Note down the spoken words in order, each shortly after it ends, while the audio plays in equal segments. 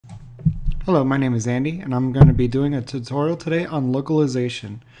Hello, my name is Andy, and I'm going to be doing a tutorial today on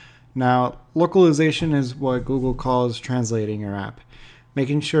localization. Now, localization is what Google calls translating your app,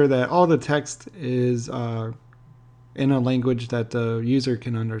 making sure that all the text is in a language that the user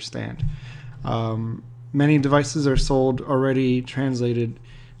can understand. Many devices are sold already translated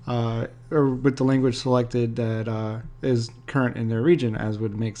or with the language selected that is current in their region, as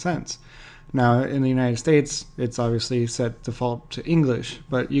would make sense. Now, in the United States, it's obviously set default to English,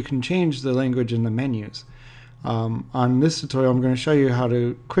 but you can change the language in the menus. On this tutorial, I'm going to show you how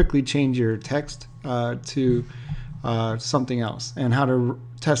to quickly change your text to something else and how to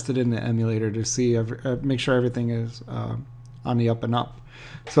test it in the emulator to see make sure everything is on the up and up.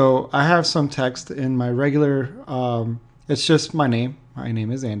 So I have some text in my regular, it's just my name. My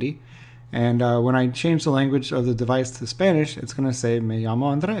name is Andy. And when I change the language of the device to Spanish, it's going to say Me llamo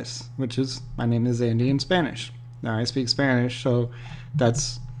Andres, which is my name is Andy in Spanish. Now I speak Spanish, so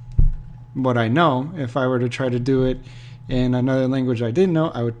that's what I know. If I were to try to do it in another language I didn't know,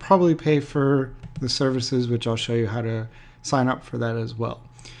 I would probably pay for the services, which I'll show you how to sign up for that as well.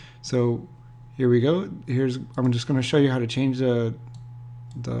 So here we go. I'm just going to show you how to change the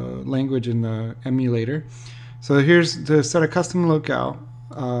language in the emulator. So here's to set a custom locale.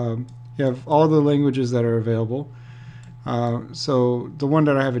 You have all the languages that are available. So the one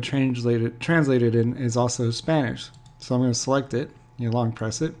that I have it translated in is also Spanish. So I'm going to select it. You long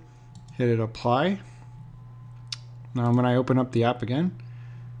press it, hit it apply. Now when I open up the app again,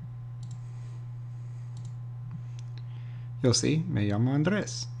 you'll see Me llamo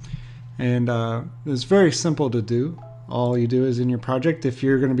Andres. And it's very simple to do. All you do is in your project, if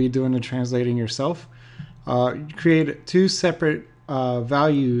you're going to be doing the translating yourself, create two separate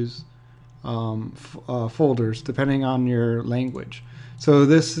values folders depending on your language. So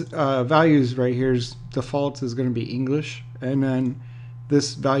this values right here's default is going to be English, and then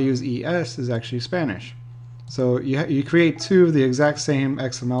this values ES is actually Spanish. So you create two of the exact same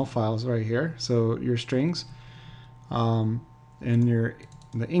XML files right here. So your strings and the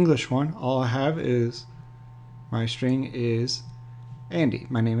English one, all I have is my string is Andy.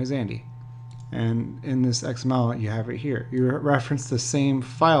 My name is Andy. And in this XML, you have it here. You reference the same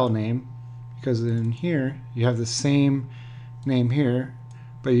file name because in here, you have the same name here,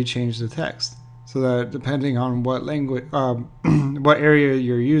 but you change the text. So that depending on what language, what area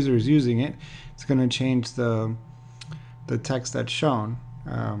your user is using it, it's going to change the text that's shown.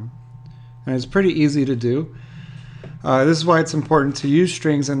 And it's pretty easy to do. This is why it's important to use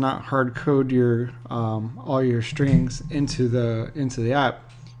strings and not hard code your all your strings into the app,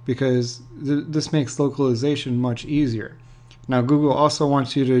 because this makes localization much easier. Now Google also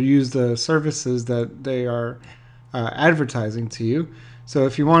wants you to use the services that they are advertising to you. So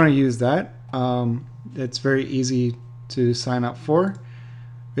if you want to use that, it's very easy to sign up for.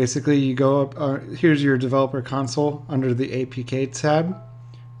 Basically you go up, here's your developer console under the APK tab.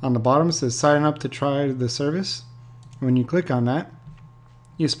 On the bottom it says sign up to try the service. When you click on that,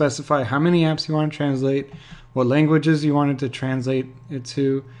 you specify how many apps you want to translate, what languages you wanted to translate it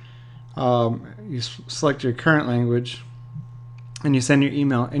to. You select your current language and you send your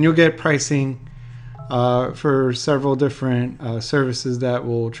email, and you'll get pricing for several different services that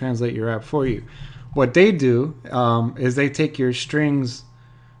will translate your app for you. What they do is they take your strings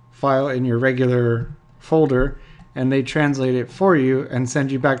file in your regular folder and they translate it for you and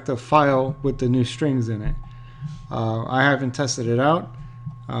send you back the file with the new strings in it. I haven't tested it out,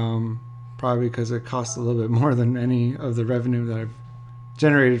 probably because it costs a little bit more than any of the revenue that I've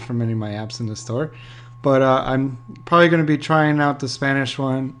generated from any of my apps in the store. But I'm probably going to be trying out the Spanish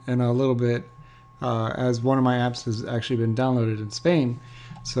one in a little bit, as one of my apps has actually been downloaded in Spain.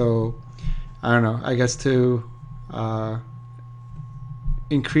 So I don't know, I guess to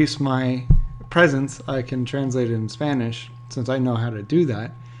increase my presence, I can translate it in Spanish since I know how to do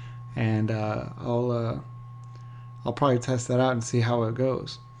that. And I'll probably test that out and see how it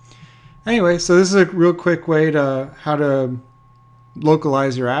goes. Anyway, so this is a real quick way to how to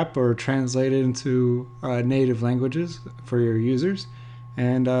localize your app or translate it into native languages for your users.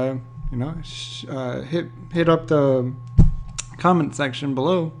 And hit up the comment section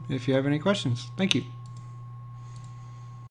below if you have any questions. Thank you.